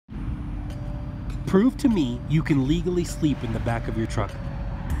Prove to me you can legally sleep in the back of your truck.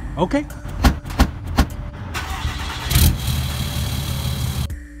 Okay.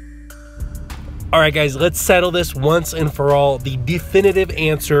 All right, guys, let's settle this once and for all. The definitive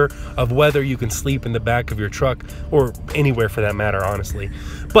answer of whether you can sleep in the back of your truck, or anywhere for that matter, honestly.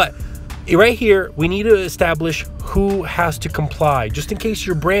 But right here, we need to establish who has to comply. Just in case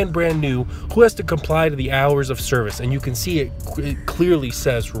you're brand new, who has to comply to the hours of service? And you can see it clearly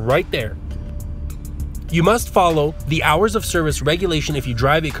says right there. You must follow the hours of service regulation if you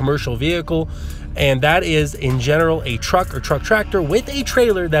drive a commercial vehicle, and that is in general a truck or truck tractor with a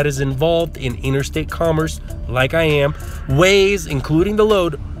trailer that is involved in interstate commerce, like I am, weighs, including the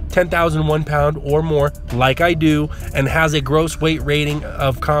load, 10,001 pound or more, like I do, and has a gross weight rating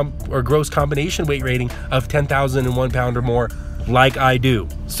of gross combination weight rating of 10,001 pound or more, like I do.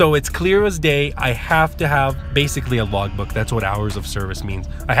 So it's clear as day. I have to have basically a logbook. That's what hours of service means.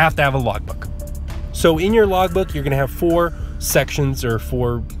 I have to have a logbook. So in your logbook, you're going to have 4 sections or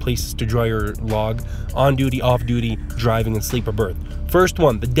 4 places to draw your log: on duty, off duty, driving, and sleeper berth. First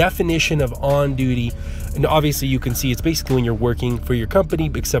one, the definition of on duty. And obviously you can see it's basically when you're working for your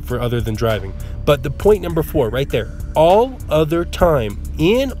company, except for other than driving. But the point number 4 right there: all other time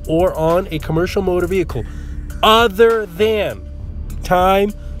in or on a commercial motor vehicle other than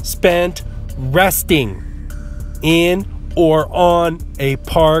time spent resting in or on a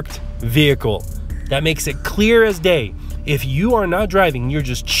parked vehicle. That makes it clear as day. If you are not driving, you're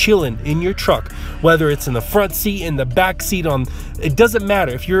just chilling in your truck, whether it's in the front seat, in the back seat, it doesn't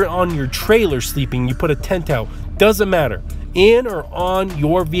matter. If you're on your trailer sleeping, you put a tent out, doesn't matter. In or on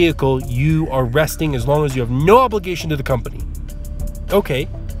your vehicle, you are resting as long as you have no obligation to the company. Okay,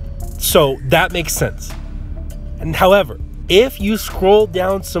 so that makes sense. And however, if you scroll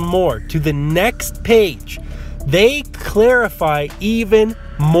down some more to the next page, they clarify even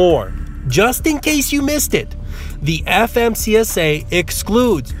more. Just in case you missed it, the FMCSA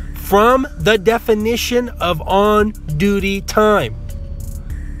excludes from the definition of on-duty time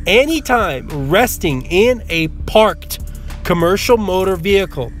any time resting in a parked commercial motor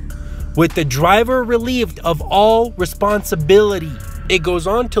vehicle with the driver relieved of all responsibility. It goes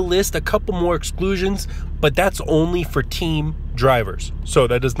on to list a couple more exclusions, but that's only for team drivers, so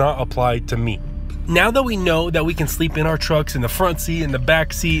that does not apply to me. Now that we know that we can sleep in our trucks, in the front seat, in the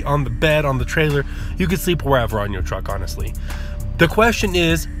back seat, on the bed, on the trailer, you can sleep wherever on your truck, honestly. The question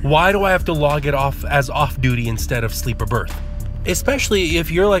is, why do I have to log it off as off-duty instead of sleeper berth? Especially if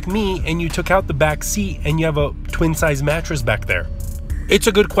you're like me and you took out the back seat and you have a twin-size mattress back there. It's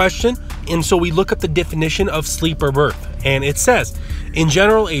a good question, and so we look up the definition of sleeper berth, and it says, in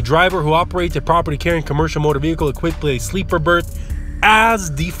general, a driver who operates a property carrying commercial motor vehicle equipped with a sleeper berth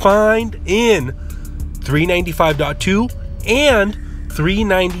as defined in 395.2 and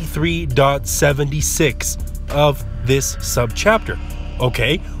 393.76 of this subchapter.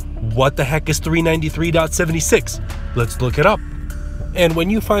 Okay, what the heck is 393.76? Let's look it up. And when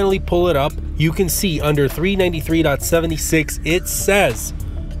you finally pull it up, you can see under 393.76 it says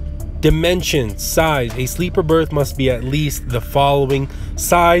dimensions, size. A sleeper berth must be at least the following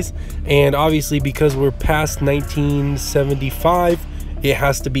size, and obviously because we're past 1975, it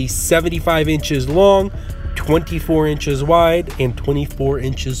has to be 75 inches long, 24 inches wide, and 24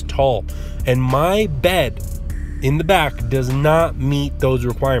 inches tall. And my bed in the back does not meet those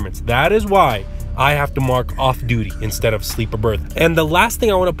requirements. That is why I have to mark off duty instead of sleeper berth. And the last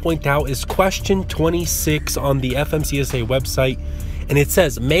thing I want to point out is question 26 on the FMCSA website. And it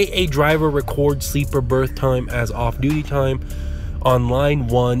says, may a driver record sleeper berth time as off duty time on line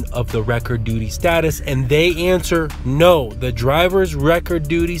 1 of the record duty status? And they answer no. The driver's record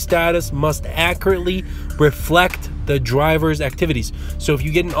duty status must accurately reflect the driver's activities. So if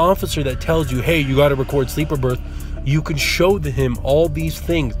you get an officer that tells you, hey, you got to record sleeper berth, you can show him all these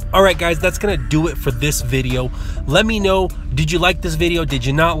things. All right, guys, that's gonna do it for this video. Let me know, did you like this video? Did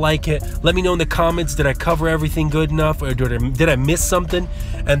you not like it? Let me know in the comments, did I cover everything good enough, or did I miss something?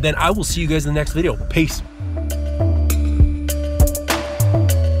 And then I will see you guys in the next video. Peace.